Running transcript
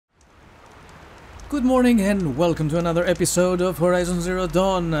Good morning and welcome to another episode of Horizon Zero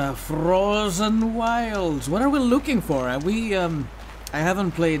Dawn Frozen Wilds. What are we looking for? I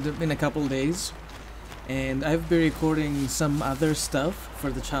haven't played in a couple days, and I've been recording some other stuff for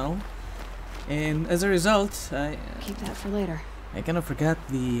the channel, and as a result, keep that for later. I kind of forgot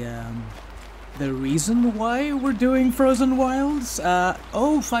the reason why we're doing Frozen Wilds.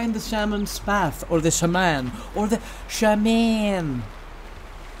 Find the shaman's path, or the shaman, or the shaman.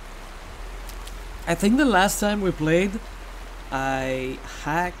 I think the last time we played, I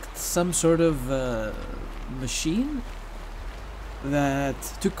hacked some sort of machine that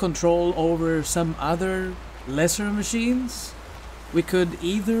took control over some other lesser machines. We could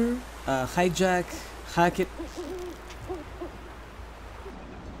either hack it.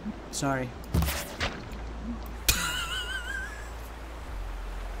 Sorry.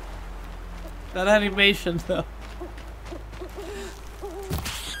 That animation though.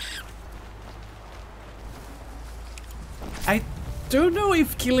 I don't know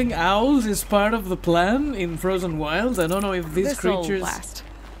if killing owls is part of the plan in Frozen Wilds. I don't know if these creatures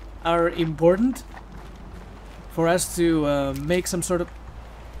are important for us to make some sort of...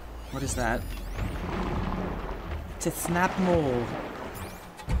 What is that? It's a snap mole.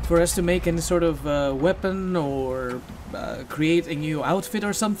 For us to make any sort of weapon or create a new outfit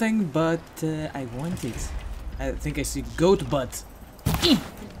or something, but I want it. I think I see goat butt.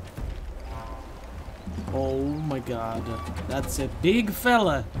 Oh my god, that's a big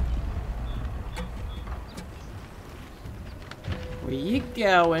fella. Where you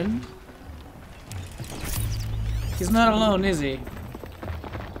going? He's not alone, is he?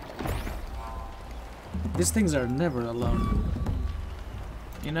 These things are never alone.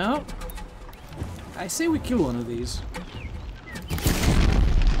 You know? I say we kill one of these.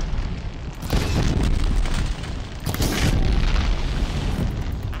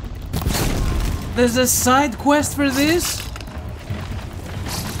 There's a side quest for this?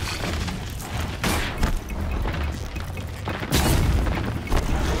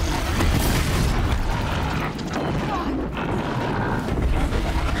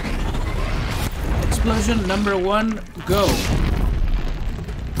 Explosion number 1, go.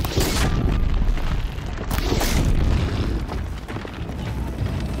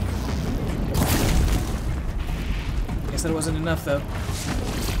 Guess that wasn't enough though.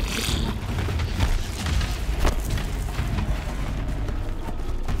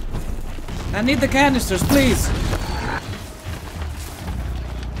 I need the canisters, please.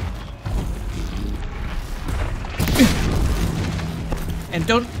 And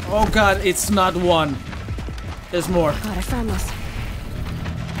don't... Oh god, it's not one. There's more. God, I found this.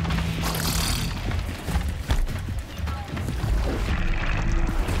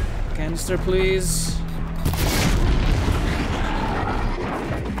 Canister, please.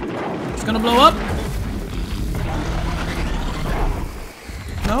 It's gonna blow up.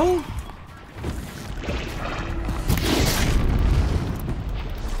 No?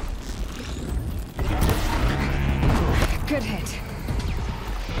 Good hit.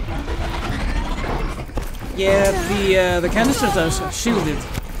 Yeah, the canisters are shielded.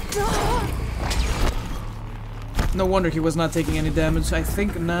 No wonder he was not taking any damage. I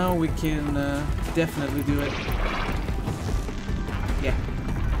think now we can definitely do it. Yeah.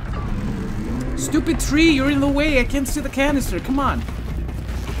 Stupid tree, you're in the way. I can't see the canister. Come on.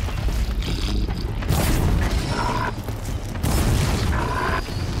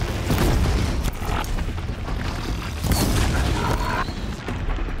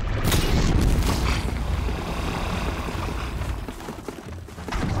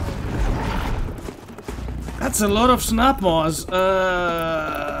 That's a lot of snap maws.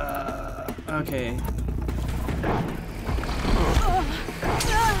 Okay.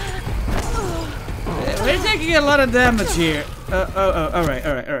 We're taking a lot of damage here.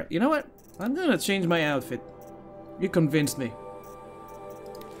 Alright. You know what? I'm gonna change my outfit. You convinced me.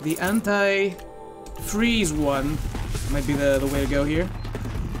 The anti-freeze one might be the way to go here.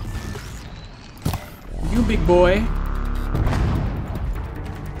 You big boy.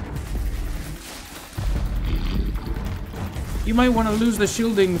 You might want to lose the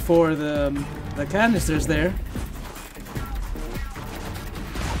shielding for the canisters there.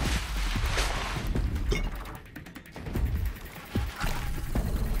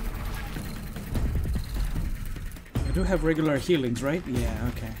 I do have regular healings, right? Yeah,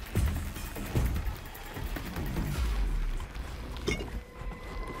 okay.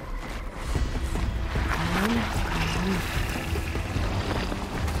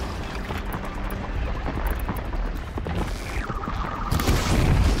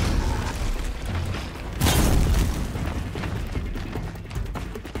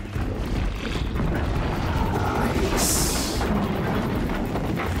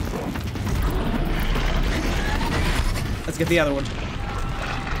 get the other one.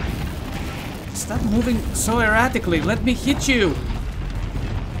 Stop moving so erratically. Let me hit you.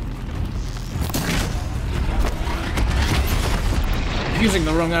 I'm using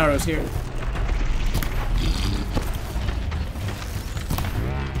the wrong arrows here.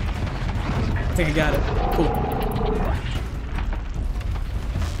 I think I got it. Cool.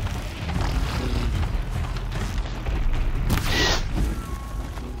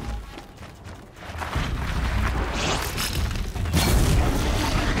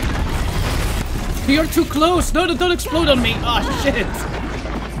 You're too close! No, don't explode on me! Oh, shit!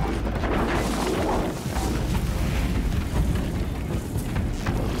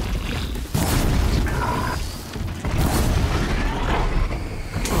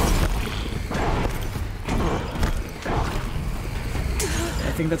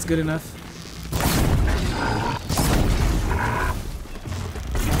 I think that's good enough.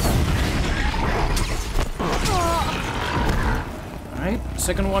 Alright,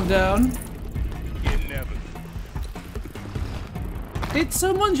 second one down. Did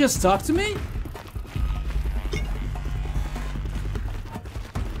someone just talk to me?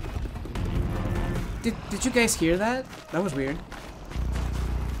 Did you guys hear that? That was weird.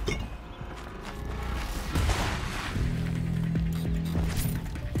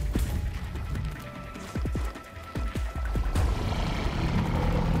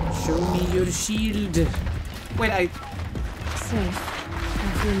 Show me your shield. Wait, Safe. In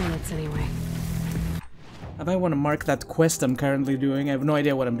a few minutes anyway. I might want to mark that quest I'm currently doing. I have no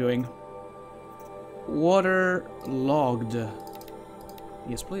idea what I'm doing. Water logged.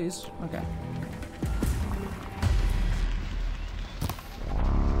 Yes, please. Okay.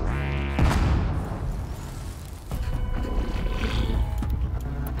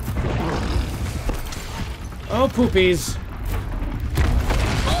 Oh, poopies.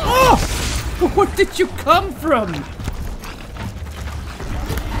 Oh! Where did you come from?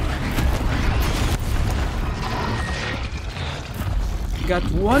 Got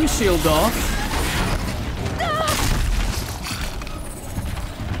one shield off.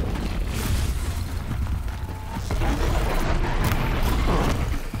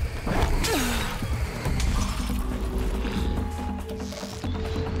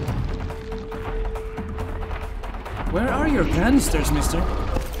 Where are your canisters, mister?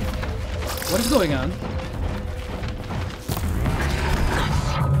 What is going on?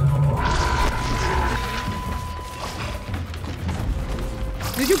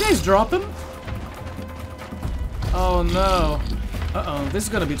 Did you guys drop him? Oh no. Uh-oh, this is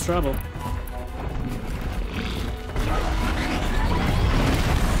gonna be trouble.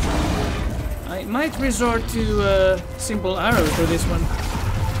 I might resort to simple arrow for this one.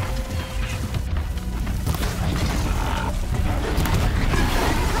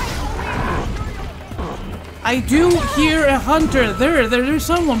 I do hear a hunter! There's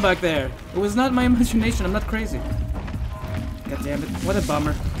someone back there! It was not my imagination, I'm not crazy. God damn it, what a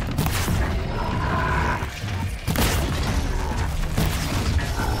bummer.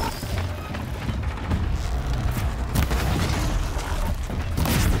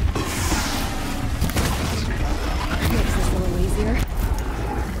 Makes this a little easier.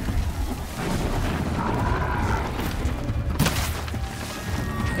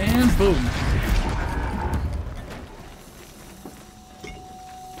 And boom.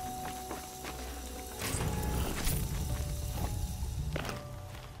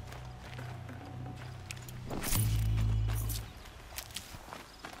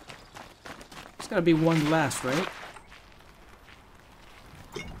 Gotta be one last, right?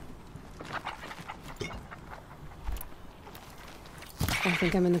 I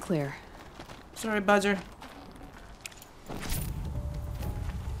think I'm in the clear. Sorry, Badger.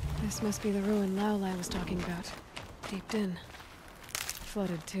 This must be the ruin Laolai was talking about. Deep in.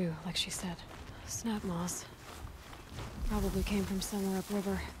 Flooded too, like she said. Snap moss. Probably came from somewhere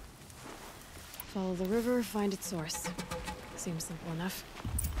upriver. Follow the river, find its source. Seems simple enough.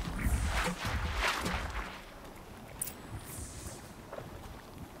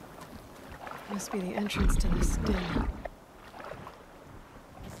 Must be the entrance to this den.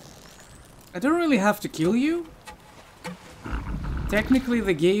 I don't really have to kill you. Technically,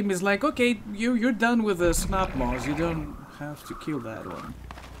 the game is like, okay, you're done with the snap moss. You don't have to kill that one.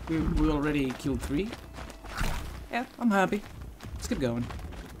 We already killed 3. Yeah, I'm happy. Let's keep going.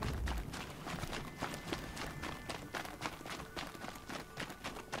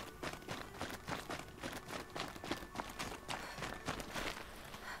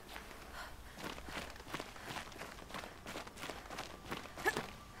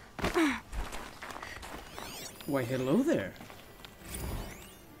 Why, hello there.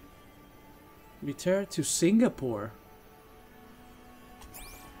 Return to Singapore.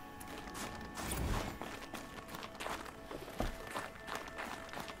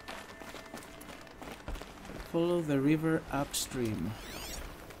 Follow the river upstream.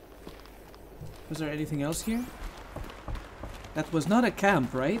 Was there anything else here? That was not a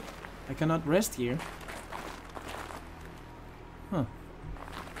camp, right? I cannot rest here. Huh.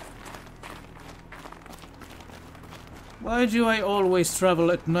 Why do I always travel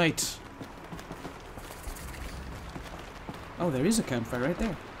at night? Oh, there is a campfire right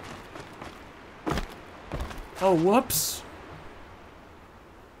there. Oh, whoops.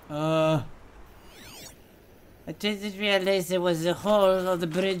 I didn't realize there was a hole on the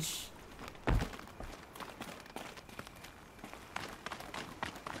bridge.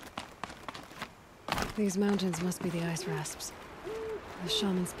 These mountains must be the ice rasps. The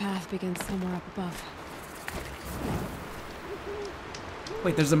shaman's path begins somewhere up above.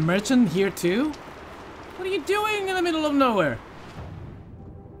 Wait, there's a merchant here too? What are you doing in the middle of nowhere?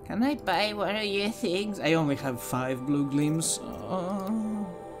 Can I buy one of your things? I only have 5 blue gleams.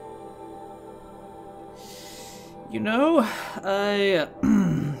 You know,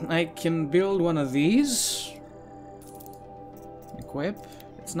 I can build one of these. Equip.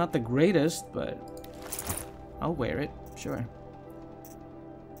 It's not the greatest, but I'll wear it, sure.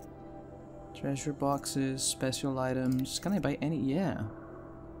 Treasure boxes, special items. Can I buy any? Yeah.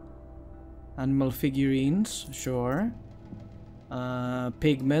 Animal figurines, sure.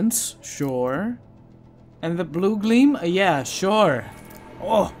 Pigments, sure. And the blue gleam? Yeah, sure.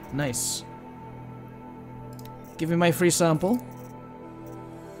 Oh, nice. Give me my free sample.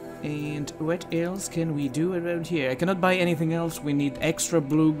 And what else can we do around here? I cannot buy anything else. We need extra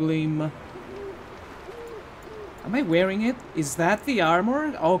blue gleam. Am I wearing it? Is that the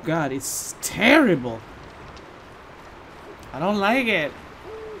armor? Oh god, it's terrible. I don't like it.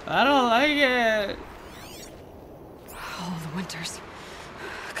 I don't like it. All the winters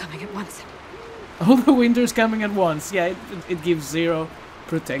coming at once. All the winters coming at once. Yeah, it gives 0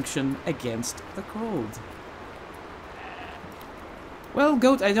 protection against the cold. Well,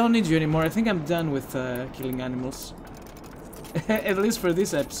 goat, I don't need you anymore. I think I'm done with killing animals. At least for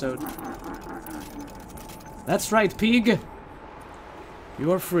this episode. That's right, pig.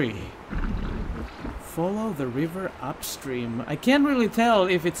 You're free. Follow the river upstream. I can't really tell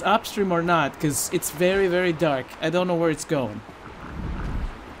if it's upstream or not, because it's very, very dark. I don't know where it's going.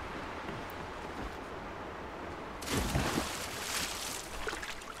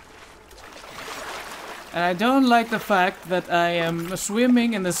 And I don't like the fact that I am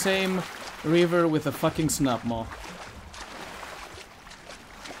swimming in the same river with a fucking snap maw.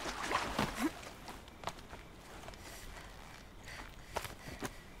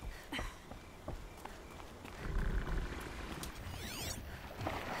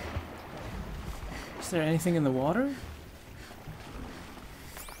 Is there anything in the water?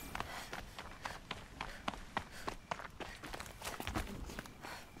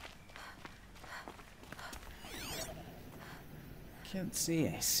 Can't say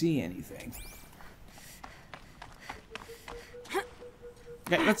I see anything.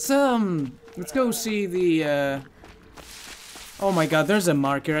 Okay, let's go see the oh my god, there's a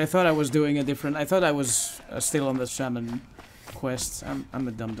marker. I thought I was doing a different. I thought I was still on the shaman quest. I'm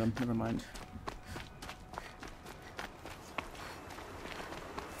a dum-dum. Never mind.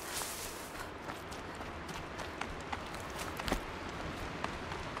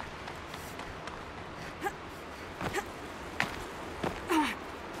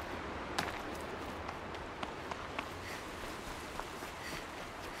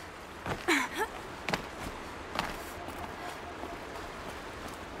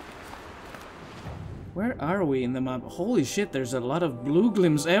 Where are we in the map? Holy shit, there's a lot of blue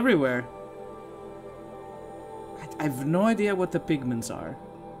glims everywhere. I have no idea what the pigments are.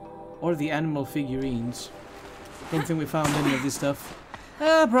 Or the animal figurines. Don't think we found any of this stuff.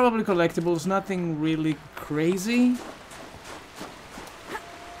 Probably collectibles, nothing really crazy.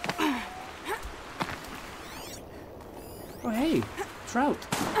 Oh hey, trout.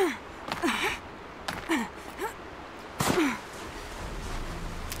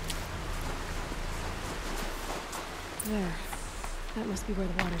 There. That must be where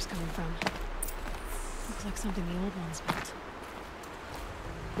the water's coming from. Looks like something the old ones built.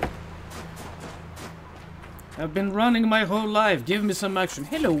 I've been running my whole life. Give me some action.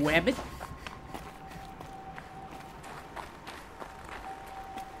 Hello, Wabbit.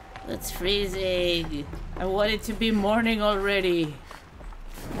 It's freezing. I want it to be morning already.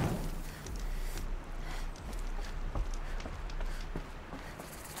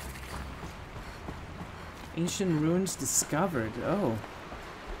 Ancient ruins discovered. Oh.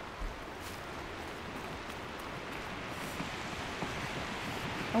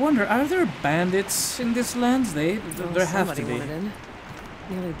 I wonder, are there bandits in this land? There have to be.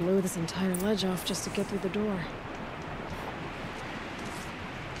 Nearly blew this entire ledge off just to get through the door.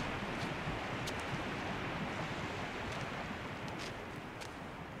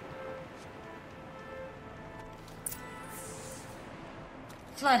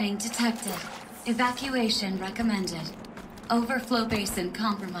 Flooding detected. Evacuation recommended. Overflow basin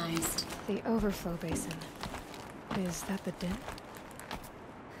compromised. The overflow basin. Is that the dip?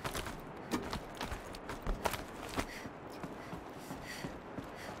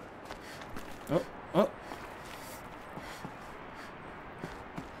 Oh.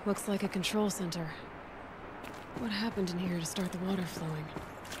 Looks like a control center. What happened in here to start the water flowing?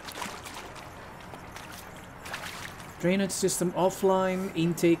 Drainage system offline,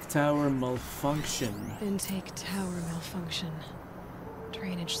 intake tower malfunction. Intake tower malfunction.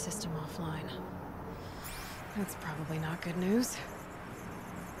 Drainage system offline. That's probably not good news.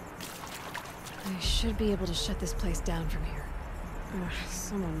 I should be able to shut this place down from here.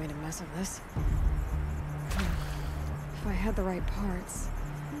 Someone made a mess of this. If I had the right parts,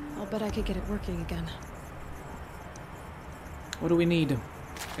 I'll bet I could get it working again. What do we need?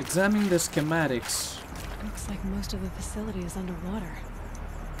 Examine the schematics. Looks like most of the facility is underwater.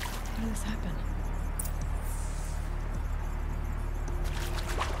 How did this happen?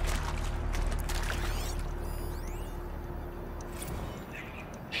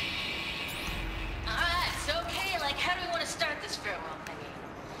 Alright, so okay, like how do we want to start this farewell thingy?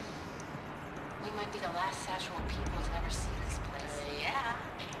 We might be the last Sassual people to ever see this place. Yeah.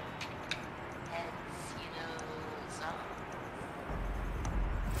 Heads, you know, so.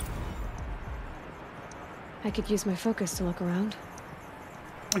 I could use my focus to look around.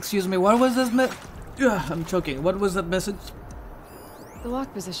 Excuse me, what was this I'm choking. What was that message? The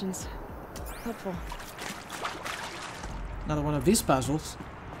lock positions. Helpful. Another one of these puzzles.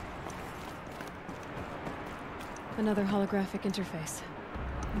 Another holographic interface.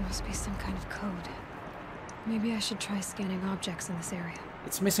 There must be some kind of code. Maybe I should try scanning objects in this area.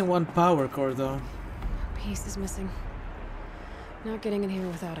 It's missing one power core, though. A piece is missing. Not getting in here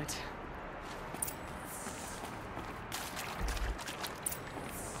without it.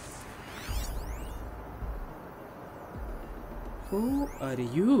 Who are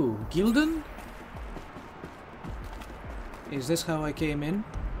you? Gildan? Is this how I came in?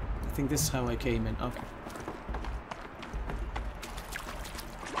 I think this is how I came in. Okay.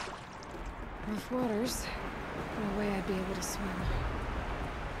 Rough waters. No way I'd be able to swim.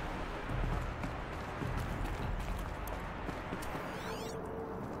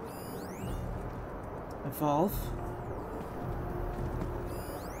 A valve.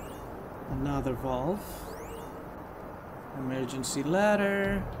 Another valve. Emergency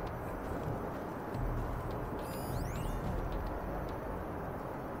ladder.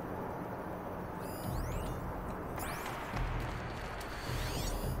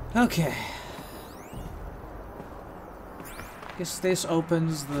 Okay. Guess this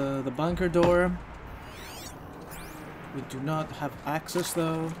opens the bunker door. We do not have access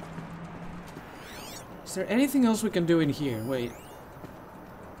though. Is there anything else we can do in here? Wait.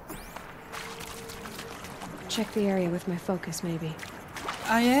 Check the area with my focus, maybe.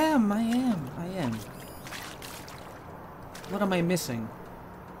 I am. What am I missing?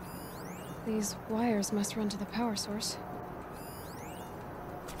 These wires must run to the power source.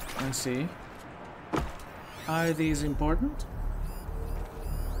 I see. Are these important?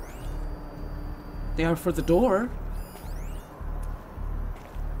 They are for the door.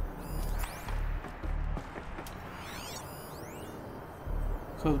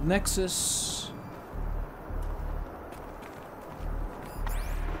 Code Nexus.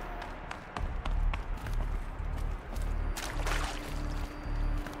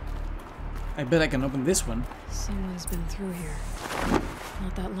 I bet I can open this one. Someone's been through here.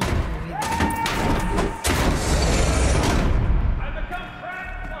 Not that long ago either. I've become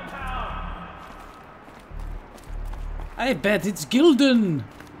trapped somehow! I bet it's Gildan!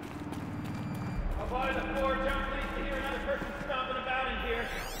 I'll buy the floor, jump please to hear another person stomping about in here.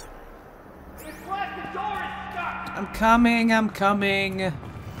 It's like the door is stuck! I'm coming.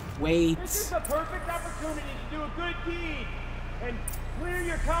 Wait. This is the perfect opportunity to do a good deed and clear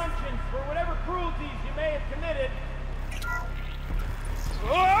your conscience for whatever cruelties you may have committed.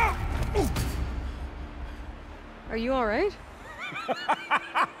 Are you alright?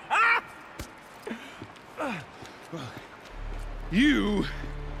 You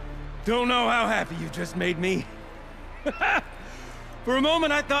don't know how happy you just made me. For a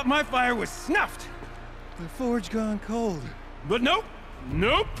moment I thought my fire was snuffed. The forge gone cold. But nope.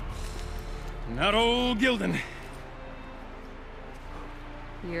 Not old Gildan.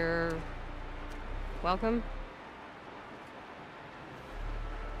 You're... welcome?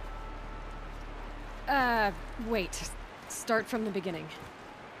 Wait. Start from the beginning.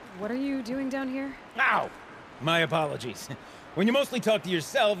 What are you doing down here? Ow! My apologies. When you mostly talk to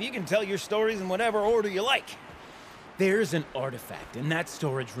yourself, you can tell your stories in whatever order you like. There's an artifact in that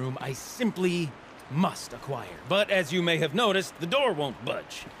storage room I simply must acquire. But as you may have noticed, the door won't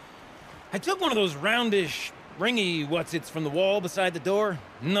budge. I took one of those roundish, ringy what's-its from the wall beside the door.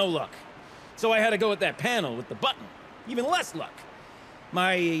 No luck. So I had to go with that panel with the button. Even less luck.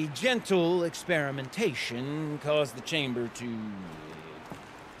 My gentle experimentation caused the chamber to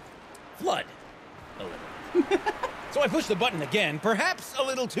flood a little. So I pushed the button again, perhaps a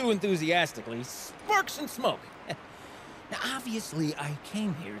little too enthusiastically. Sparks and smoke. Now, obviously, I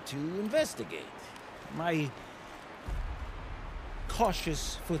came here to investigate. My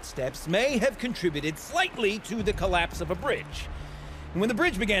cautious footsteps may have contributed slightly to the collapse of a bridge. And when the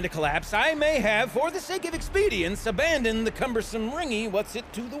bridge began to collapse, I may have, for the sake of expedience, abandoned the cumbersome ringy what's-it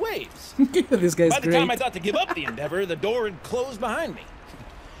to the waves. This guy's By the great. time I thought to give up the endeavor, the door had closed behind me.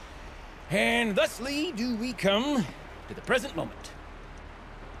 And thusly do we come to the present moment.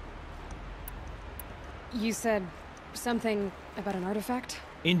 You said something about an artifact?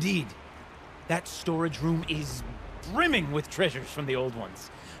 Indeed. That storage room is brimming with treasures from the old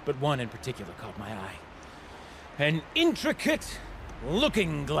ones, but one in particular caught my eye. An intricate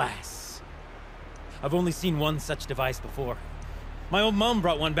looking glass. I've only seen one such device before. My old mum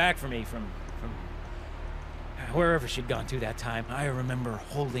brought one back for me from wherever she'd gone to that time. I remember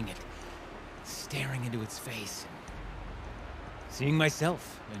holding it, staring into its face, and seeing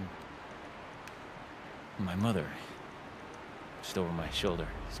myself and my mother just over my shoulder,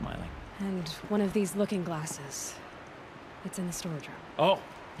 smiling. And one of these looking glasses. It's in the storage room. Oh,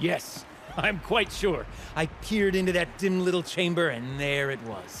 yes. I'm quite sure. I peered into that dim little chamber, and there it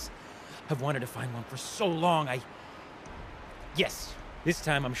was. I've wanted to find one for so long, Yes, this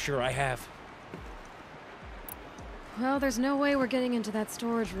time I'm sure I have. Well, there's no way we're getting into that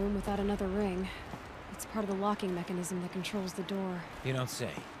storage room without another ring. It's part of the locking mechanism that controls the door. You don't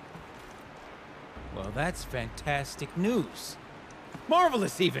say. Well, that's fantastic news.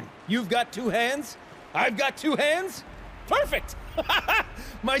 Marvelous, even. You've got two hands. I've got two hands. Perfect!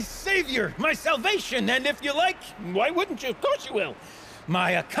 My savior, my salvation, and if you like, why wouldn't you? Of course you will.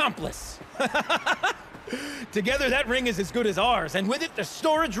 My accomplice. Together, that ring is as good as ours, and with it, the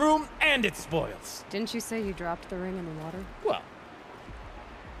storage room and its spoils. Didn't you say you dropped the ring in the water? Well,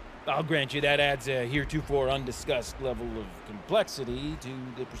 I'll grant you that adds a heretofore undiscussed level of complexity to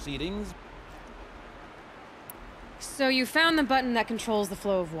the proceedings. So you found the button that controls the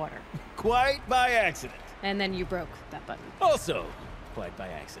flow of water. Quite by accident. And then you broke that button. Also, quite by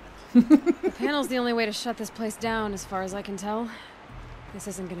accident. The panel's the only way to shut this place down, as far as I can tell. This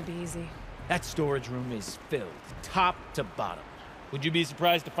isn't gonna be easy. That storage room is filled, top to bottom. Would you be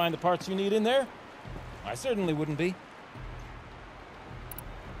surprised to find the parts you need in there? I certainly wouldn't be.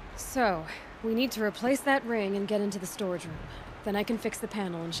 So, we need to replace that ring and get into the storage room. Then I can fix the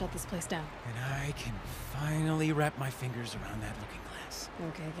panel and shut this place down. And I can finally wrap my fingers around that looking glass.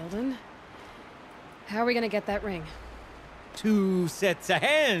 Okay, Gilden. How are we gonna get that ring? 2 sets of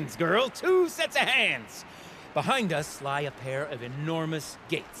hands, girl. 2 sets of hands. Behind us lie a pair of enormous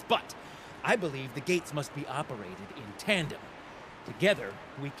gates, but I believe the gates must be operated in tandem. Together,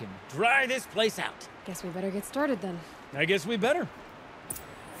 we can dry this place out. Guess we better get started then. I guess we better.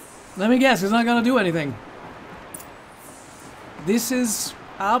 Let me guess, he's not gonna do anything. This is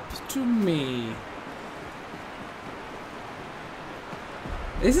up to me.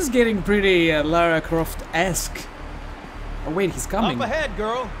 This is getting pretty Lara Croft-esque. Oh wait, he's coming. Up ahead,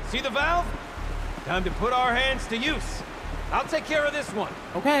 girl. See the valve? Time to put our hands to use. I'll take care of this one.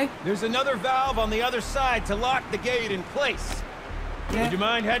 Okay. There's another valve on the other side to lock the gate in place. Yeah. Would you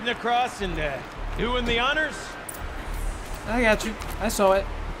mind heading across and doing the honors? I got you. I saw it.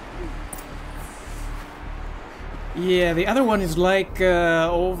 Yeah, the other one is like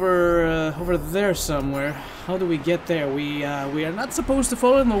over there somewhere. How do we get there? We are not supposed to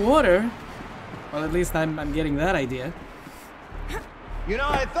fall in the water. Well, at least I'm getting that idea. You know,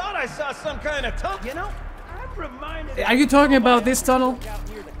 I thought I saw some kind of tunnel. You know, I'm reminded. Are you talking about this tunnel? Out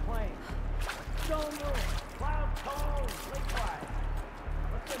near the claim. Stone room, cloud tall, and lake wide.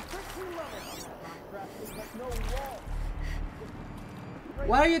 But the pretty level on that contract is no wall.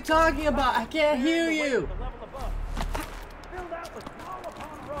 What are you talking about? I can't hear you. The level above. Filled out with row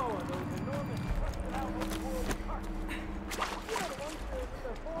upon row of those enormous rusted out old-world carts. You know the ones with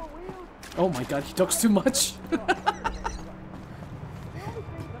their 4 wheels? Oh my god, he talks too much.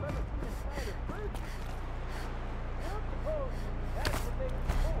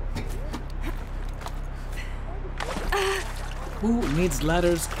 Who needs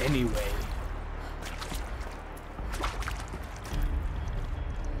ladders anyway?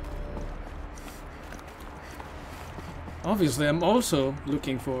 Obviously, I'm also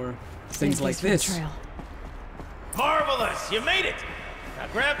looking for things like this. Trail. Marvelous! You made it! Now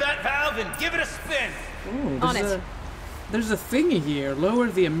grab that valve and give it a spin! Ooh, there's a thingy here. Lower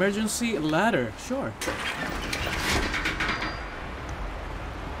the emergency ladder. Sure.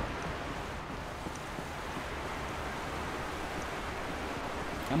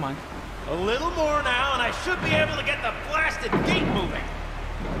 Come on. A little more now, and I should be able to get the blasted gate moving.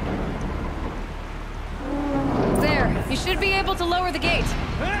 There. You should be able to lower the gate.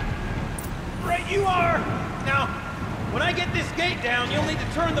 Huh? Right you are! Now, when I get this gate down, you'll need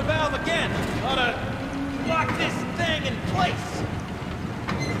to turn the valve again. Ought to lock this thing in place.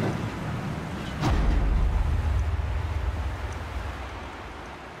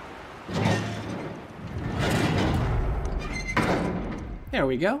 There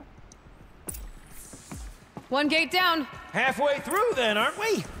we go. One gate down. Halfway through then, aren't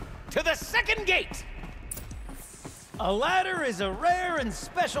we? To the second gate! A ladder is a rare and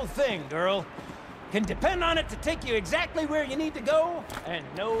special thing, girl. Can depend on it to take you exactly where you need to go, and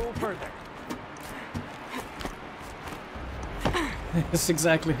no further. That's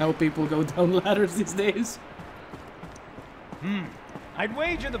exactly how people go down ladders these days. I'd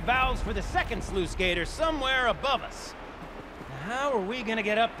wager the valves for the second sluice gate are somewhere above us. Now, how are we gonna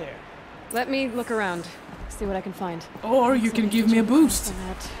get up there? Let me look around. See what I can find. Or you can give me a boost. On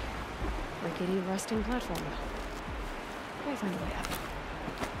that rickety rusting platform. I'll find a way up.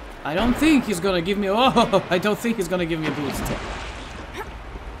 I don't think he's gonna give me. Oh, I don't think he's gonna give me a boost.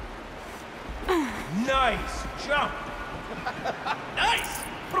 Nice jump! Nice!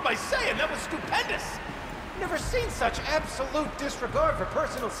 What am I saying? That was stupendous! Never seen such absolute disregard for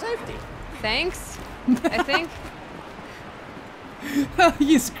personal safety. Thanks, I think.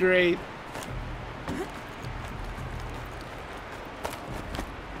 He's great.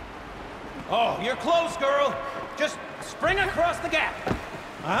 Oh, you're close, girl. Just spring across the gap.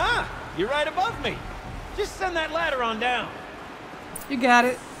 Ah, you're right above me. Just send that ladder on down. You got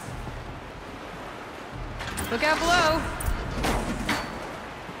it. Look out below.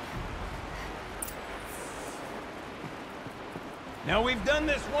 Now, we've done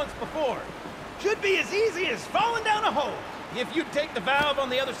this once before. Should be as easy as falling down a hole. If you take the valve on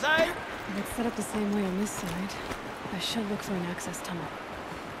the other side. If it's set up the same way on this side, I should look for an access tunnel.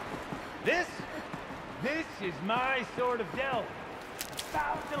 This is my sort of delve.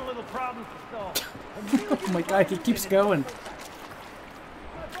 1,000 little problems to solve. Oh my god, he keeps going.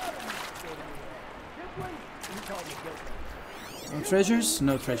 No treasures?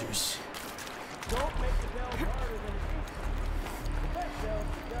 No treasures. Don't make the delve harder than it needs to be. The best delve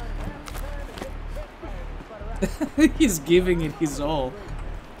is done in half the time and gets the best fire in the sputter out. He's giving it his all. Dead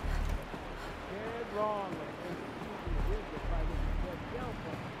wrong when it comes to using wisdom by this dead gel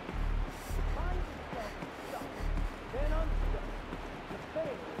point. Find yourself stuck, then unstuck. The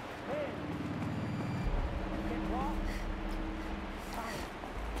fail is hand. Get lost. Find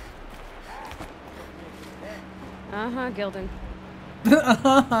it. Uh-huh, Gildan.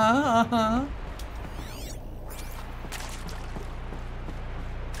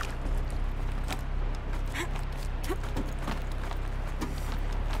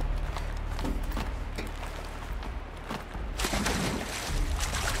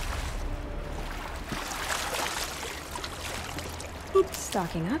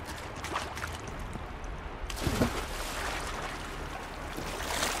 Stocking up.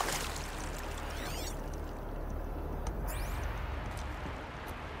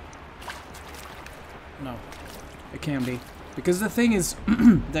 No, it can't be. Because the thing is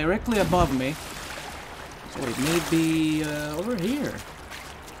directly above me. So it may be over here.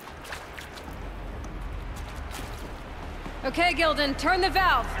 Okay, Gildan, turn the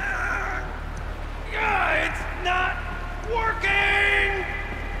valve. It's not working!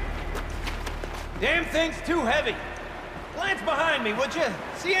 Damn thing's too heavy. Glance behind me, would you?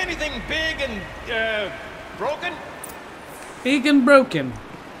 See anything big and, broken? Big and broken.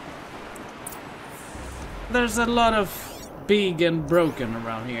 There's a lot of big and broken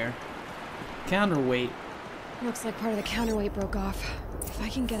around here. Counterweight. Looks like part of the counterweight broke off. If I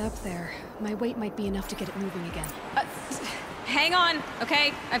can get up there, my weight might be enough to get it moving again. Hang on,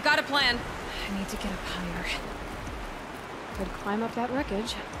 okay? I've got a plan. I need to get up higher. Could climb up that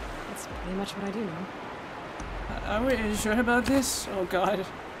wreckage. That's pretty much what I do now. Are we sure about this? Oh god.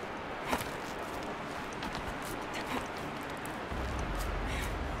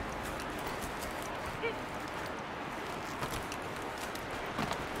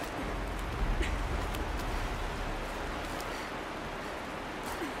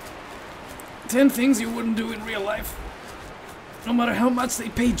 Ten things you wouldn't do in real life, no matter how much they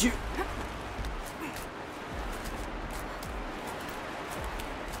paid you.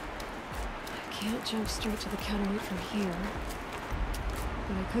 Can't jump straight to the counterweight from here.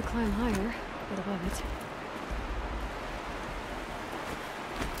 But I could climb higher, get above it.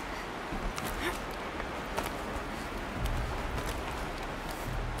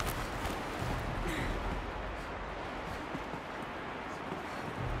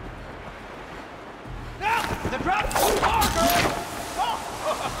 The drop! Oh!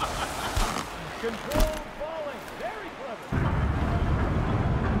 Control falling. Very clever.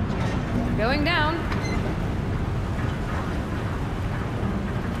 Going down.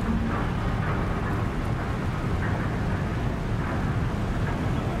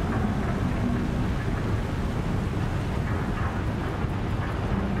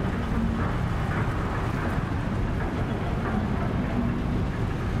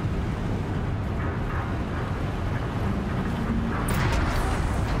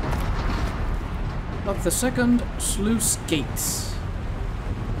 Up the second sluice gates.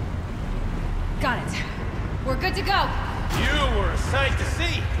 Got it. We're good to go. You were a sight to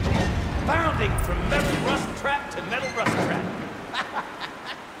see. Bounding from metal rust trap to metal rust trap.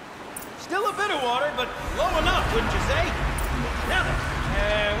 Still a bit of water, but low enough, wouldn't you say? Now then,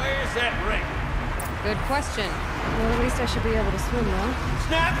 where's that ring? Good question. Well, at least I should be able to swim now.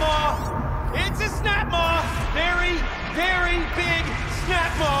 Snap maw! It's a snap maw! Very, very big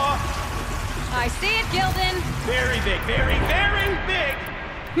snap maw! I see it, Gildan. Very big, very, very big!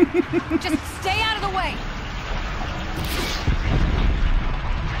 Just stay out of the way.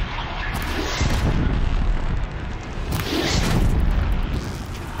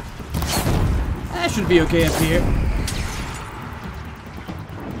 That should be okay up here.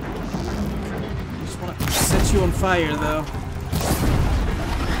 Just wanna set you on fire, though.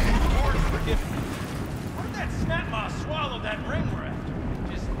 Lord forgive me. Where'd that snap maw swallow that ring we're after?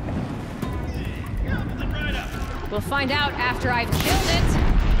 Just gobble it right up. We'll find out after I've killed it.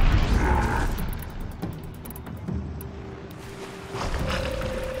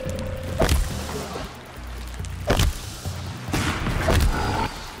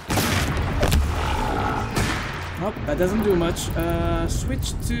 Oh, that doesn't do much.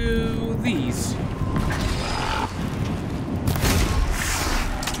 Switch to these.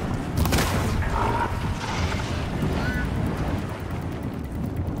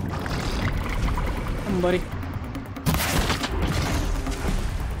 Come on, buddy.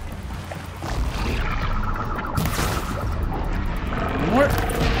 More.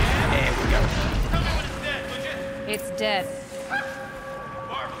 There we go. Tell me when it's dead, would you? It's dead.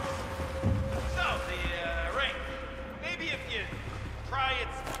 Marvelous. So, the ring. Maybe if you pry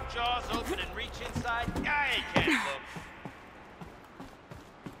its jaws open and reach inside, I can't look.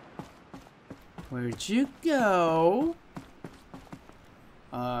 Where'd you go?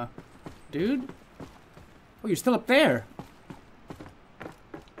 Dude? Oh, you're still up there.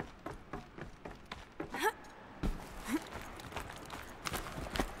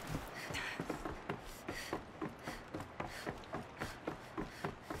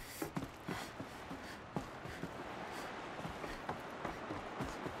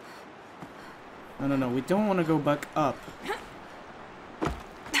 No, we don't want to go back up.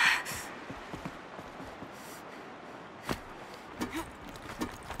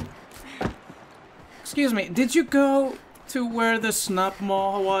 Excuse me, did you go to where the snap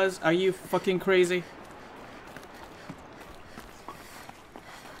maw was? Are you fucking crazy?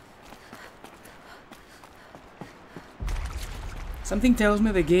 Something tells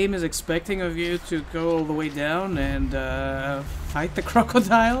me the game is expecting of you to go all the way down and fight the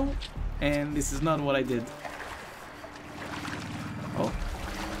crocodile. And this is not what I did. Oh,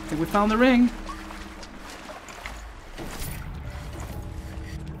 I think we found the ring.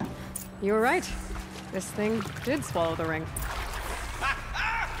 You were right. This thing did swallow the ring.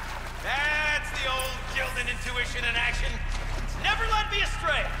 That's the old Gildan intuition in action. It's never led me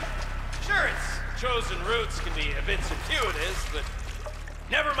astray. Sure, its chosen routes can be a bit circuitous, but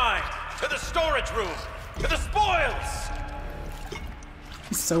never mind. To the storage room. To the spoils.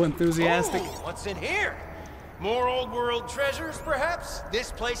 He's so enthusiastic. Oh, what's in here? More old world treasures, perhaps? This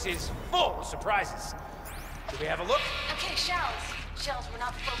place is full of surprises. Should we have a look? Okay, shells. Shells, we're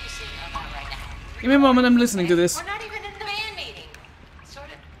not focusing on that right now. Give me a moment, I'm listening to this. We're not even in the band meeting. Sort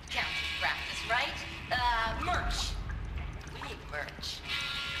of counts as practice, right? Merch. We need merch.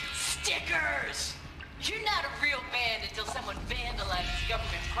 Stickers! You're not a real band until someone vandalizes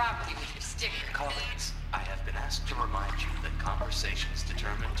government property with your sticker. Colleagues, I have been asked to remind you that conversations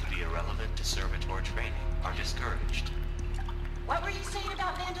determined to be irrelevant to servitor training are discouraged. What were you saying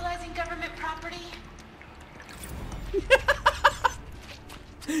about vandalizing government property?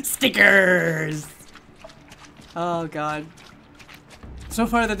 Stickers! Oh god. So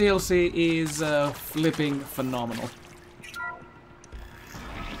far the DLC is flipping phenomenal.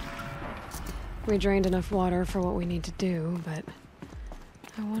 We drained enough water for what we need to do, but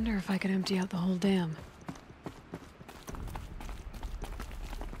I wonder if I could empty out the whole dam.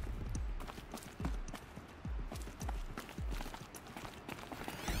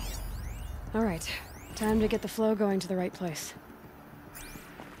 All right, time to get the flow going to the right place.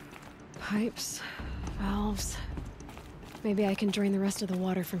 Pipes, valves. Maybe I can drain the rest of the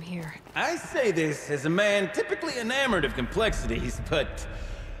water from here. I say this as a man typically enamored of complexities, but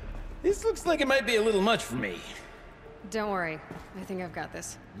this looks like it might be a little much for me. Don't worry, I think I've got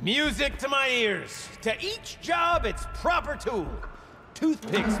this. Music to my ears. To each job, its proper tool.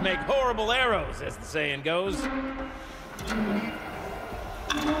 Toothpicks make horrible arrows, as the saying goes.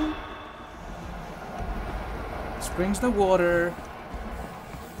 This brings the water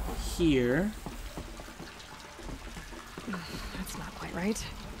here. That's not quite right.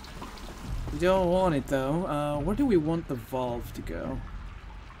 We don't want it though. Where do we want the valve to go?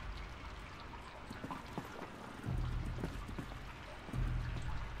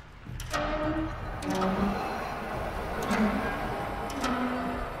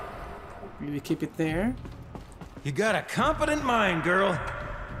 Maybe keep it there. You got a competent mind, girl.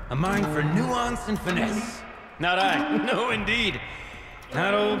 A mind for nuance and finesse. Not I. No, indeed.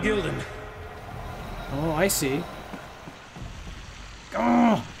 Not old Gildan. Oh, I see.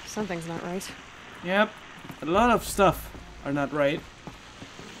 Oh! Something's not right. Yep. A lot of stuff are not right.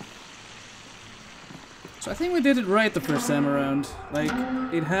 So I think we did it right the first time around. Like,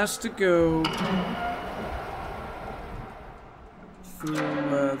 it has to go through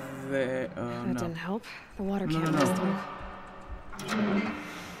there. That No. didn't help. The water No, can't no, pass no.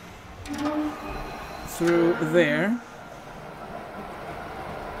 through. Through there.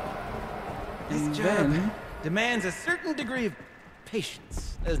 This And job then demands a certain degree of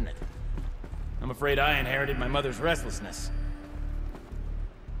patience, doesn't it? I'm afraid I inherited my mother's restlessness.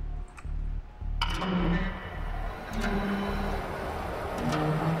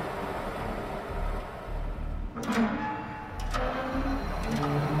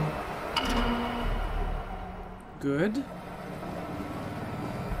 good.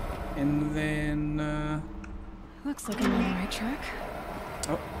 And then Looks like I'm on the right track.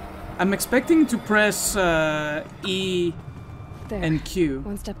 oh, I'm expecting to press E There. and Q.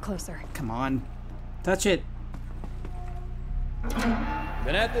 One step closer. Come on, touch it.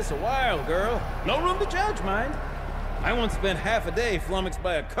 Been at this a while, girl. No room to judge, mind. I once spent half a day flummoxed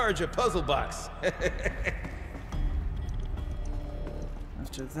by a Karja puzzle box.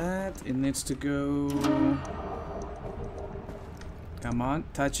 After that, it needs to go. Come on,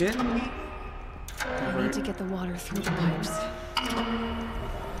 touch it. I need to get the water through the pipes.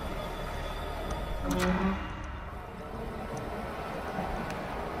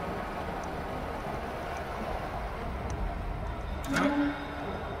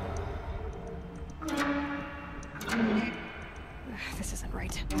 This isn't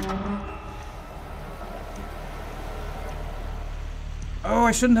right. Oh,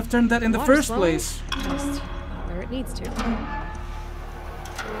 I shouldn't have turned that in the Water's first flowing, place. Just not where it needs to.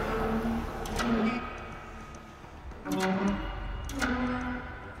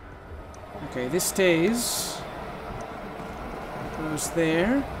 Okay, this stays. Goes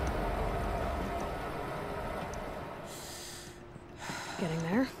there. Getting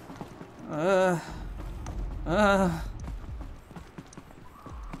there.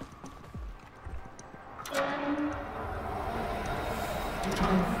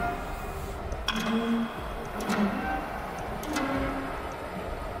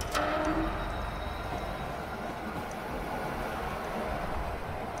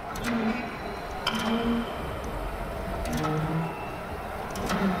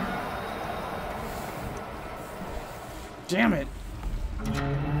 Damn it.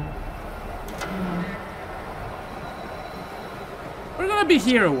 We're gonna be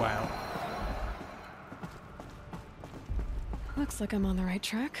here a while. Looks like I'm on the right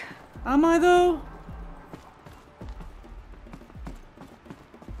track. Am I though?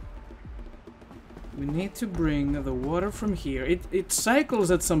 We need to bring the water from here. It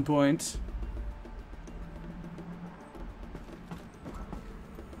cycles at some point.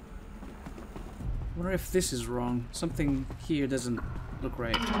 I wonder if this is wrong. Something here doesn't look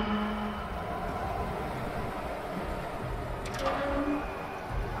right.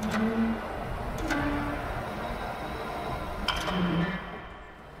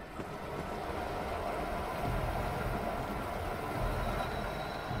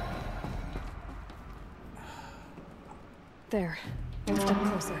 There. One step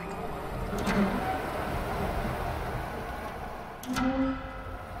closer.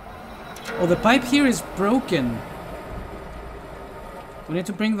 Oh, the pipe here is broken. We need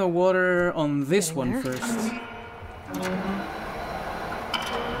to bring the water on this one first.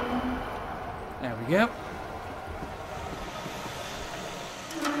 There we go.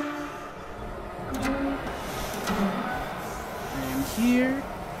 And here.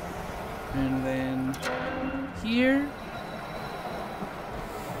 And then here.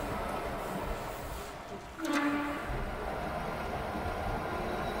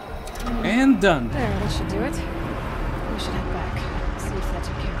 And done. There, that should do it. We should head back. See if that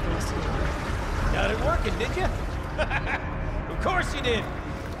took care of the rest of the order. Got it working, did you? Of course you did.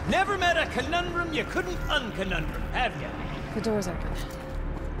 Never met a conundrum you couldn't unconundrum, have you? The door's open.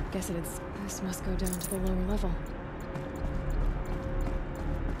 Guess this must go down to the lower level.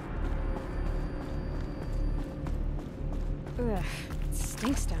 Ugh, it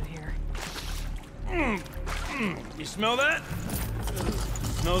stinks down here. You smell that?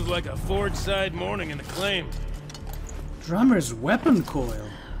 Smells like a forge-side morning in the claim. Drummer's weapon coil.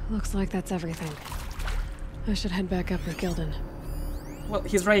 Looks like that's everything. I should head back up with Gildan. Well,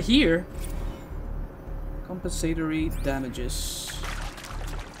 he's right here. Compensatory damages.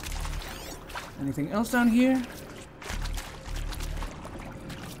 Anything else down here?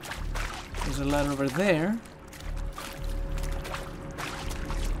 There's a ladder over there.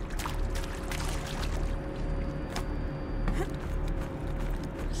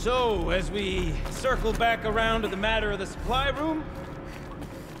 So, as we circle back around to the matter of the supply room...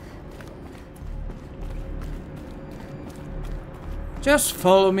 Just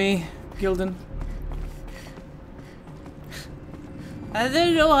follow me, Gildan. I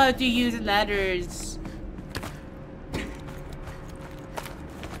don't know how to use ladders.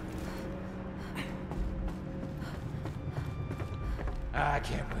 I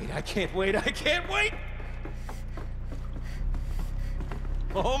can't wait, I can't wait, I can't wait!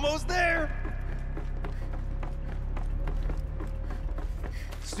 Almost there!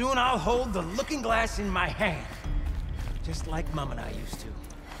 Soon I'll hold the looking glass in my hand. Just like Mom and I used to.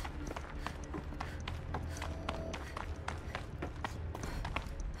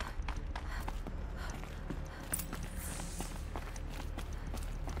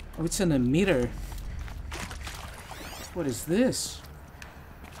 Oh, it's an emitter. What is this?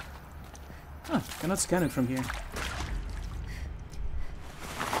 Huh, cannot scan it from here.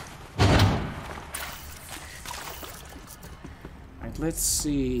 Right, let's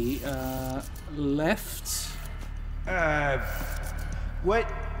see. Left. What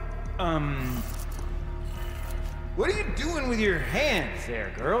are you doing with your hands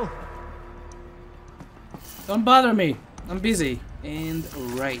there, girl? Don't bother me. I'm busy. And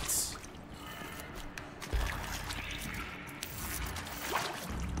right.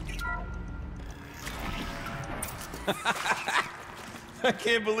 I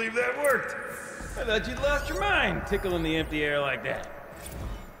can't believe that worked. I thought you'd lost your mind, tickling the empty air like that.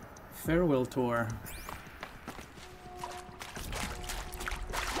 Farewell tour.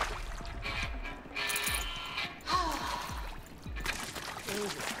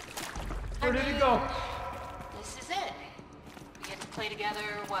 Where did it go? This is it. We get to play together,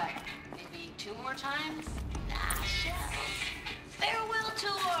 what? Maybe 2 more times? Nah, shells. Farewell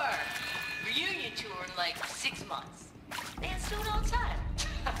tour! Reunion tour in like 6 months. Dance to it all the time.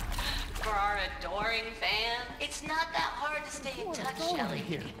 For our adoring fans, it's not that hard to stay in touch, Shelly.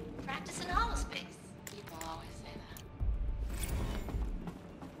 You can practice in holospace. People always say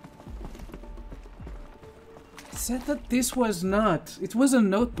that. It said that this was not. It was a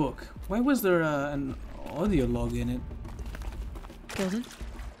notebook. Why was there an audio log in it? Gildan?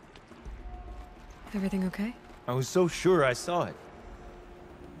 Everything okay? I was so sure I saw it.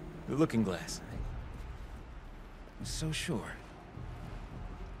 The looking glass. I was so sure.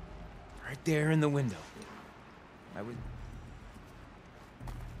 Right there in the window. I would...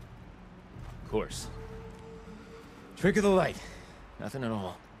 Of course. Trick of the light. Nothing at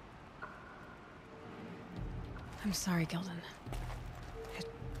all. I'm sorry, Gildan. It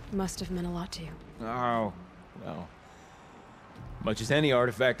must have meant a lot to you. Oh, well. Much as any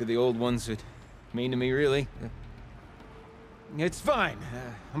artifact of the old ones would mean to me, really. It's fine.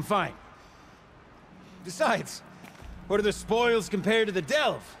 I'm fine. Besides, what are the spoils compared to the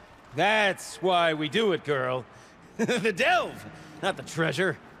delve? That's why we do it, girl. The delve, not the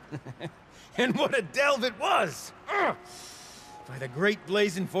treasure. And what a delve it was! Ugh. By the great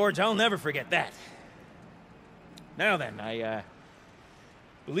blazing forge, I'll never forget that. Now then, I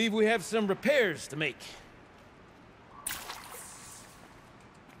believe we have some repairs to make.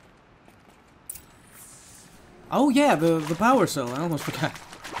 Oh yeah, the power cell. I almost forgot.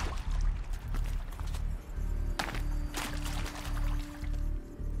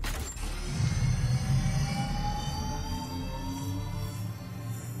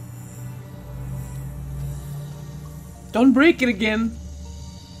 Don't break it again.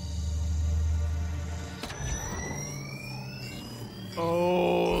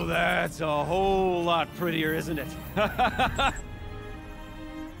 Oh, that's a whole lot prettier, isn't it?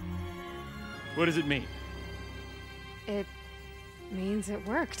 What does it mean? It means it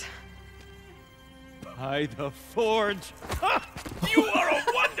worked. By the forge. You are a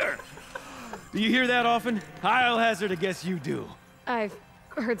wonder! Do you hear that often? I'll hazard a guess you do. I've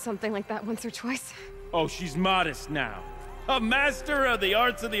heard something like that once or twice. Oh, she's modest now. A master of the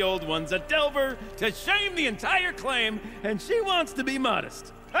arts of the old ones, a delver to shame the entire claim, and she wants to be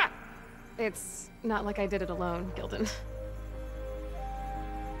modest. Ha! It's not like I did it alone, Gildan.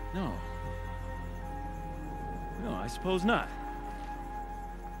 No. No, I suppose not.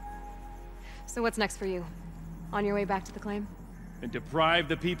 So what's next for you? On your way back to the claim? And deprive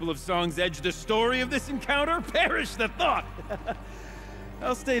the people of Song's Edge the story of this encounter? Perish the thought!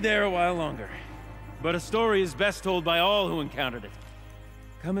 I'll stay there a while longer. But a story is best told by all who encountered it.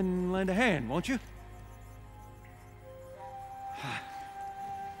 Come and lend a hand, won't you?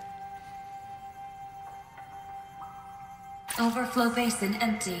 Overflow basin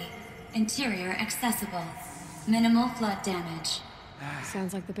empty. Interior accessible. Minimal flood damage.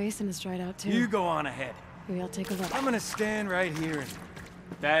 Sounds like the basin is dried out too. You go on ahead. Maybe I'll take a look. I'm gonna stand right here and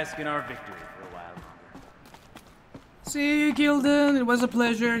bask in our victory for a while. See you, Gildan. It was a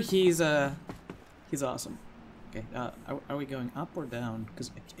pleasure. He's awesome. Okay, are we going up or down?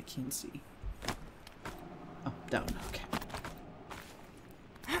 Because I can't see. Oh, down. Okay.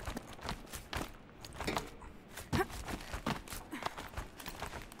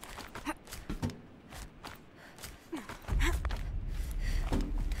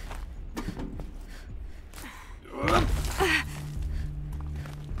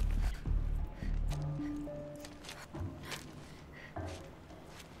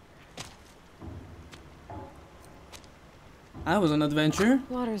 That was an adventure.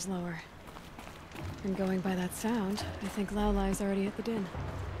 Water's lower. And going by that sound, I think Laolai's already at the din.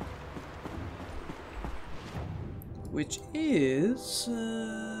 Which is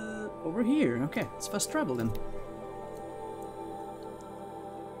over here. Okay, it's fast travel then.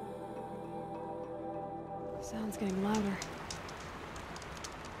 Sound's getting louder.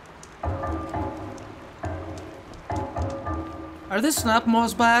 Are the snap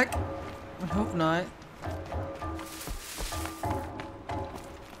moths back? I hope not.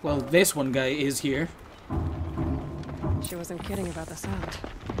 Well, this one guy is here. She wasn't kidding about the sound.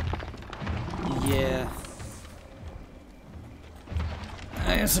 Yeah.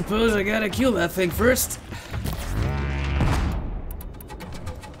 I suppose I gotta kill that thing first.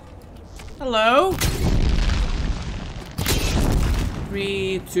 Hello?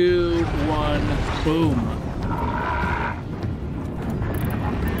 3, 2, 1, boom.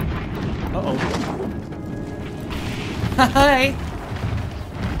 Uh-oh. Hi!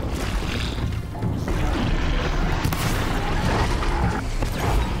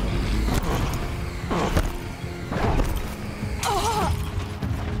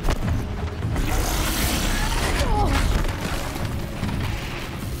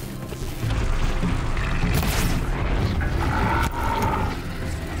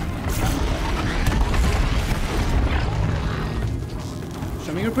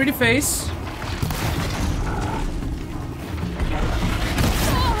 Show me your pretty face.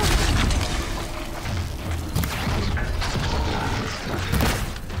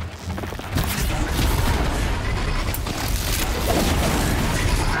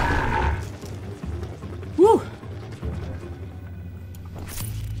 Woo!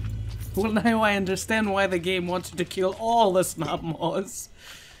 Well, now I understand why the game wants you to kill all the snap moths.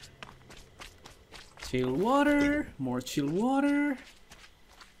 Chill water, more chill water.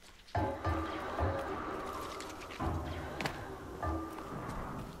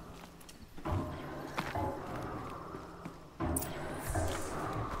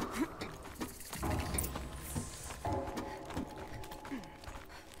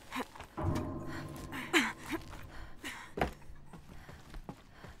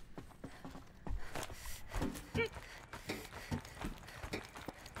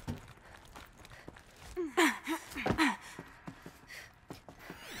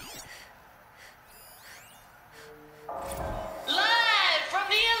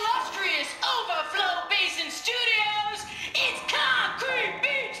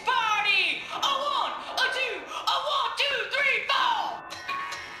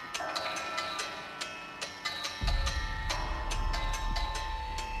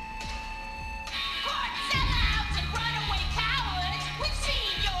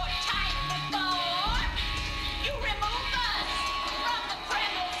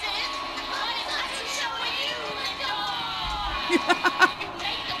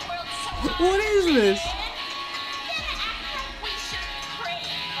 What is this?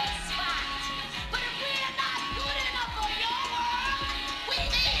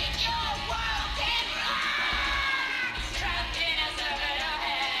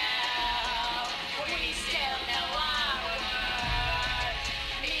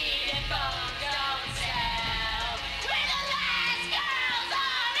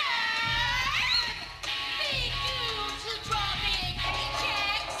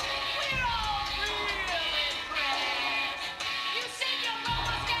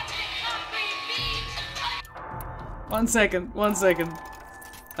 One second.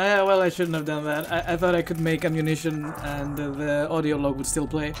 Well, I shouldn't have done that. I thought I could make ammunition and the audio log would still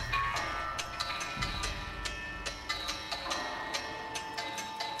play.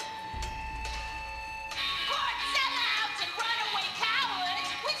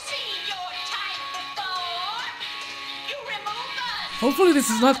 Hopefully this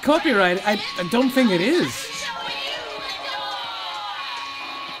is not copyright. I don't think it is.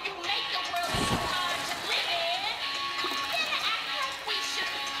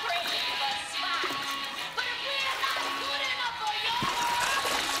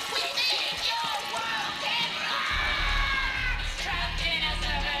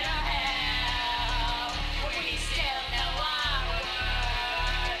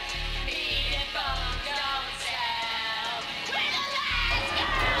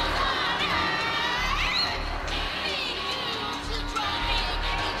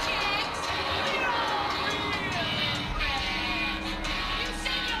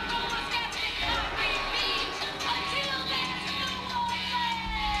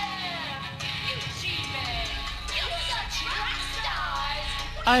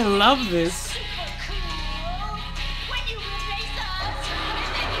 I love this.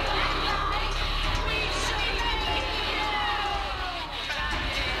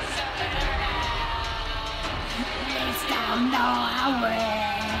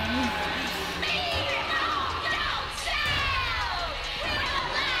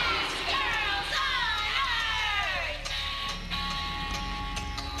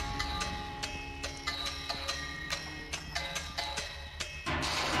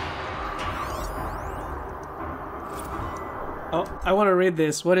 Oh, I want to read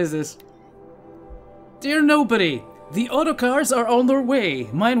this. What is this? Dear nobody, the autocars are on their way.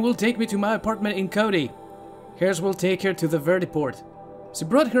 Mine will take me to my apartment in Cody. Hers will take her to the vertiport. She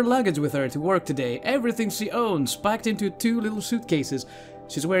brought her luggage with her to work today. Everything she owns, packed into 2 little suitcases.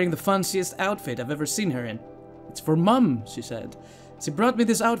 She's wearing the fanciest outfit I've ever seen her in. It's for Mum, she said. She brought me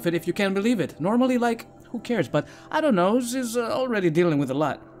this outfit, if you can believe it. Normally, like, who cares? But I don't know, she's already dealing with a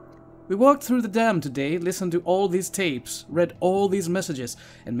lot. We walked through the dam today, listened to all these tapes, read all these messages,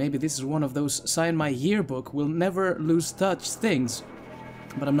 and maybe this is one of those sign my yearbook, will never lose touch things.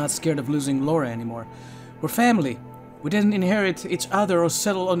 But I'm not scared of losing Laura anymore. We're family. We didn't inherit each other or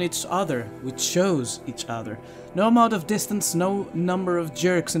settle on each other. We chose each other. No amount of distance, no number of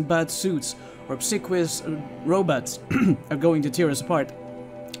jerks in bad suits or obsequious robots are going to tear us apart.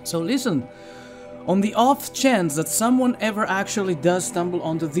 So listen. On the off chance that someone ever actually does stumble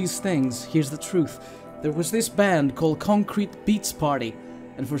onto these things, here's the truth. There was this band called Concrete Beats Party,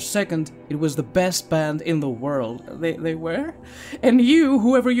 and for a second, it was the best band in the world. They were? And you,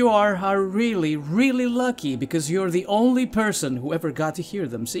 whoever you are really, really lucky because you're the only person who ever got to hear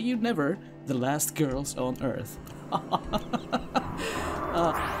them. See, you never the last girls on Earth.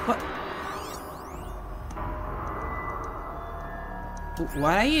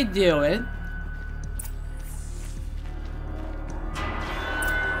 What are you doing?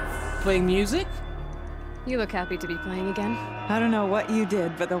 Playing music? You look happy to be playing again. I don't know what you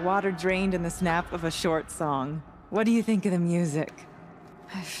did, but the water drained in the snap of a short song. What do you think of the music?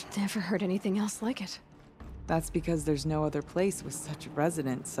 I've never heard anything else like it. That's because there's no other place with such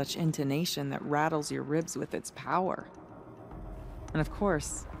resonance, such intonation that rattles your ribs with its power. And of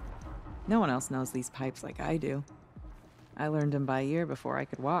course, no one else knows these pipes like I do. I learned them by ear before I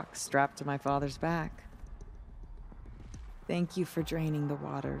could walk, strapped to my father's back. Thank you for draining the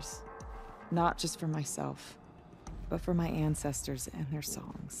waters. Not just for myself, but for my ancestors and their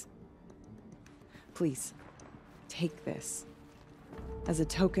songs. Please, take this as a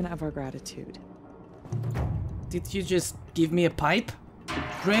token of our gratitude. Did you just give me a pipe?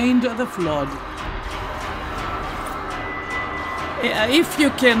 Drained the flood. If you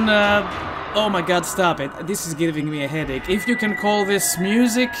can... oh my god, stop it. This is giving me a headache. If you can call this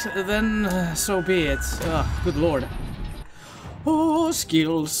music, then so be it. Oh, good lord. Oh,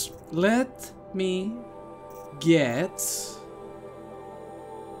 skills. Let me get...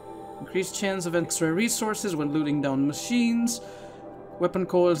 Increased chance of extra resources when looting down machines. Weapon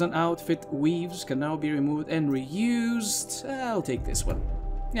coils and outfit weaves can now be removed and reused. I'll take this one.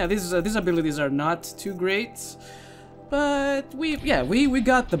 Yeah, these abilities are not too great, but we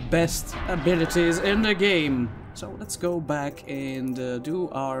got the best abilities in the game. So let's go back and do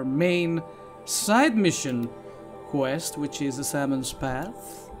our main side mission quest, which is the Salmon's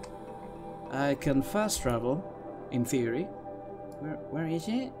Path. I can fast travel, in theory. Where is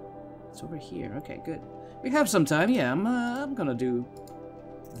it? It's over here. Okay, good. We have some time. Yeah, I'm gonna do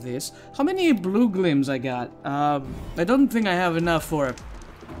this. How many blue glims I got? I don't think I have enough for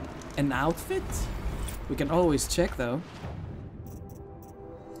an outfit. We can always check though.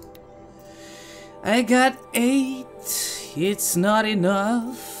 I got 8. It's not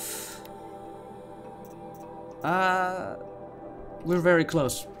enough. We're very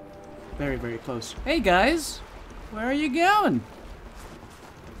close. Very, very close. Hey guys, where are you going?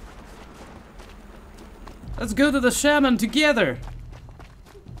 Let's go to the shaman together.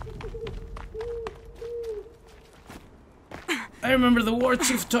 I remember the war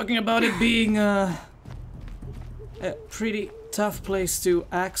chief talking about it being a pretty tough place to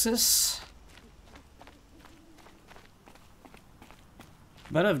access.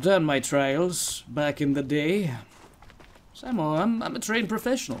 But I've done my trials back in the day. Samo, I'm a trained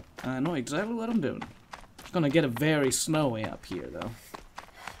professional. I know exactly what I'm doing. It's gonna get very snowy up here, though.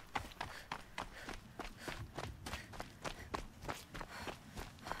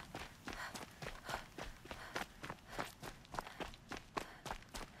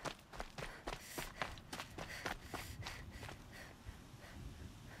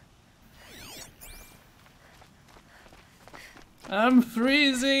 I'm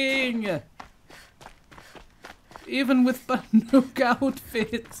freezing! Even with Banuk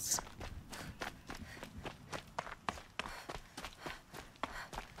outfits!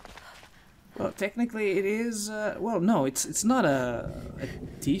 Well, technically it is, well, no, it's not a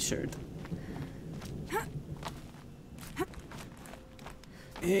t-shirt.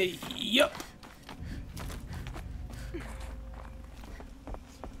 Yup!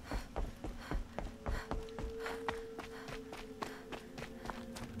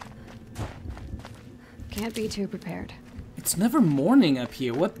 Can't be too prepared. It's never morning up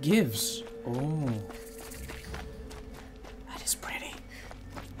here. What gives? Oh. That is pretty.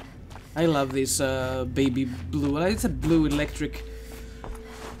 I love this baby blue. It's a blue electric.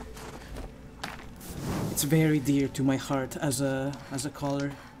 It's very dear to my heart as a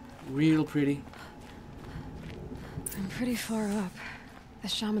color. Real pretty. I'm pretty far up. The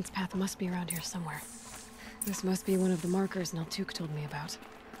shaman's path must be around here somewhere. This must be one of the markers Naltuk told me about.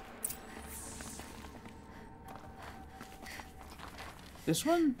 This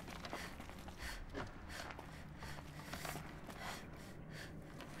one?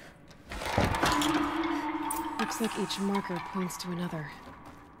 Looks like each marker points to another,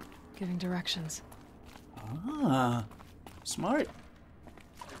 giving directions. Ah, smart.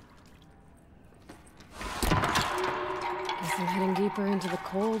 Guess I'm heading deeper into the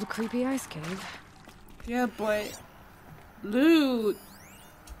cold, creepy ice cave. Yeah, but loot.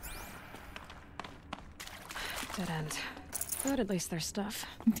 Dead end. But at least there's stuff.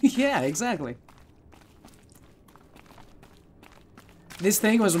 Yeah, exactly. This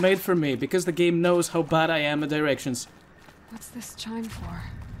thing was made for me because the game knows how bad I am at directions. What's this chime for?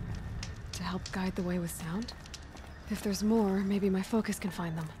 To help guide the way with sound? If there's more, maybe my focus can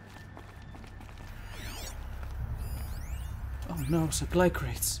find them. Oh no, supply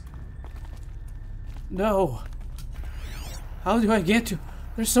crates. No. How do I get to?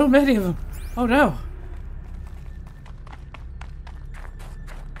 There's so many of them. Oh no.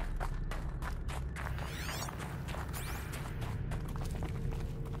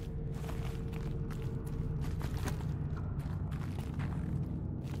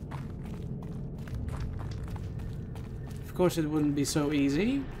 Of course it wouldn't be so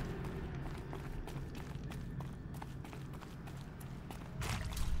easy.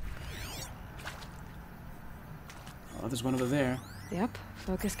 Oh, there's one over there. Yep,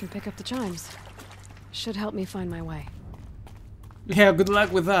 focus can pick up the chimes. Should help me find my way. Yeah, good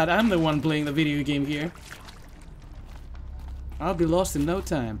luck with that. I'm the one playing the video game here. I'll be lost in no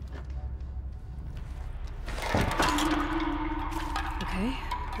time. Okay,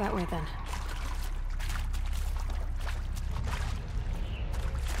 that way then.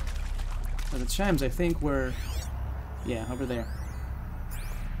 So the chimes, I think, were... yeah, over there.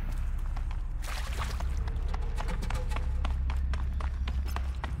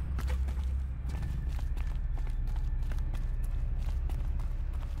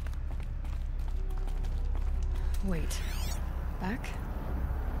 Wait. Back?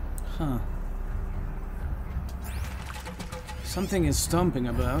 Huh. Something is stomping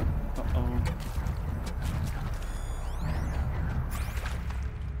about. Uh-oh.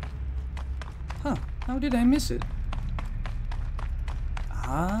 Huh, how did I miss it?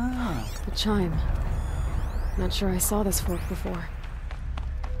 Ah. The chime. Not sure I saw this fork before.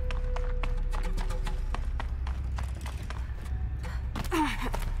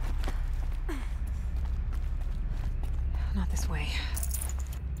 Not this way.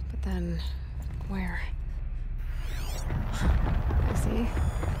 But then, where? I see.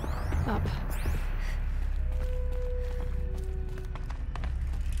 Up.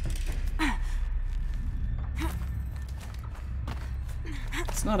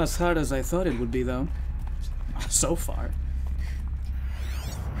 It's not as hard as I thought it would be, though. So far.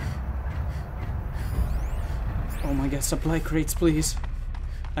 Oh my god, supply crates, please.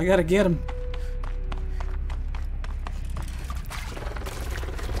 I gotta get them.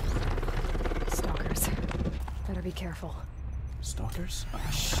 Stalkers. Better be careful. Stalkers? Oh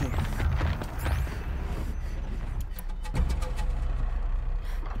shit.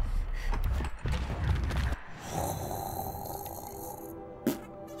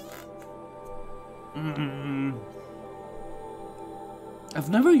 I've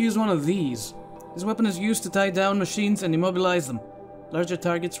never used one of these. This weapon is used to tie down machines and immobilize them. Larger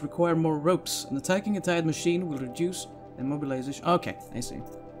targets require more ropes, and attacking a tied machine will reduce immobilization. Okay, I see.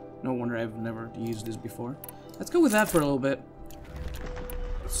 No wonder I've never used this before. Let's go with that for a little bit.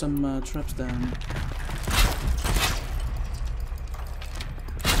 Put some traps down.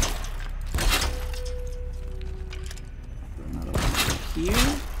 Put another one here.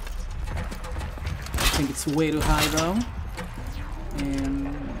 I think it's way too high though. And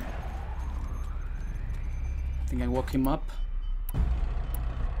I think I woke him up.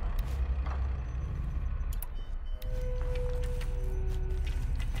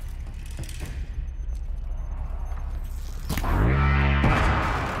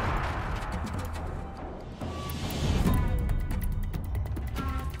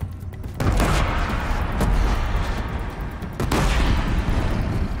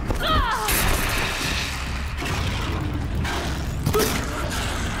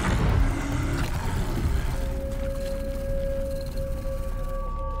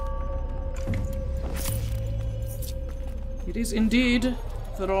 It is indeed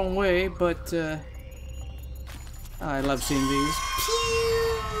the wrong way, but I love seeing these.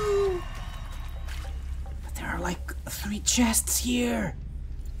 Pew! But there are like 3 chests here.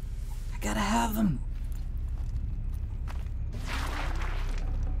 I gotta have them.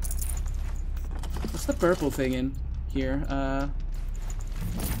 What's the purple thing in here?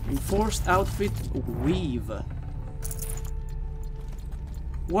 Enforced outfit weave.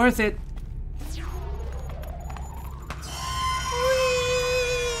 Worth it.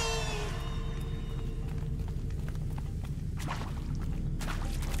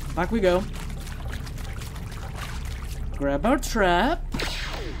 Back we go. Grab our trap.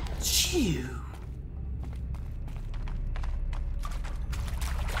 Chew.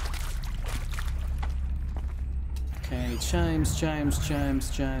 Okay, chimes, chimes, chimes,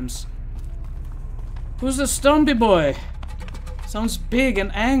 chimes. Who's the stumpy boy? Sounds big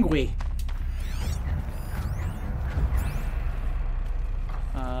and angry.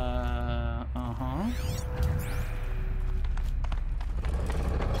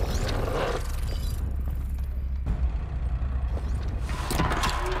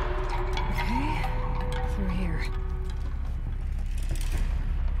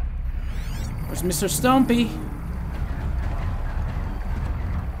 Mr. Stumpy.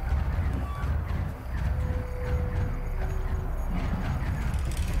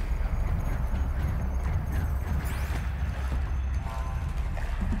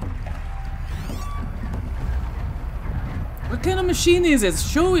 What kind of machine is it?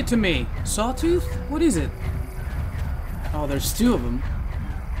 Show it to me. Sawtooth? What is it? Oh, there's 2 of them.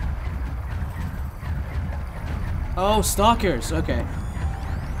 Oh, stalkers. Okay.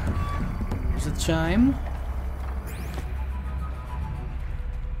 There's a chime.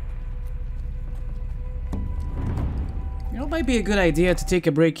 You know, it might be a good idea to take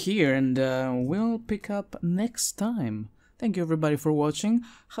a break here, and we'll pick up next time. Thank you everybody for watching.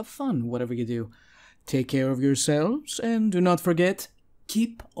 Have fun, whatever you do. Take care of yourselves, and do not forget,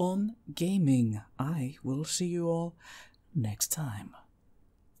 keep on gaming. I will see you all next time.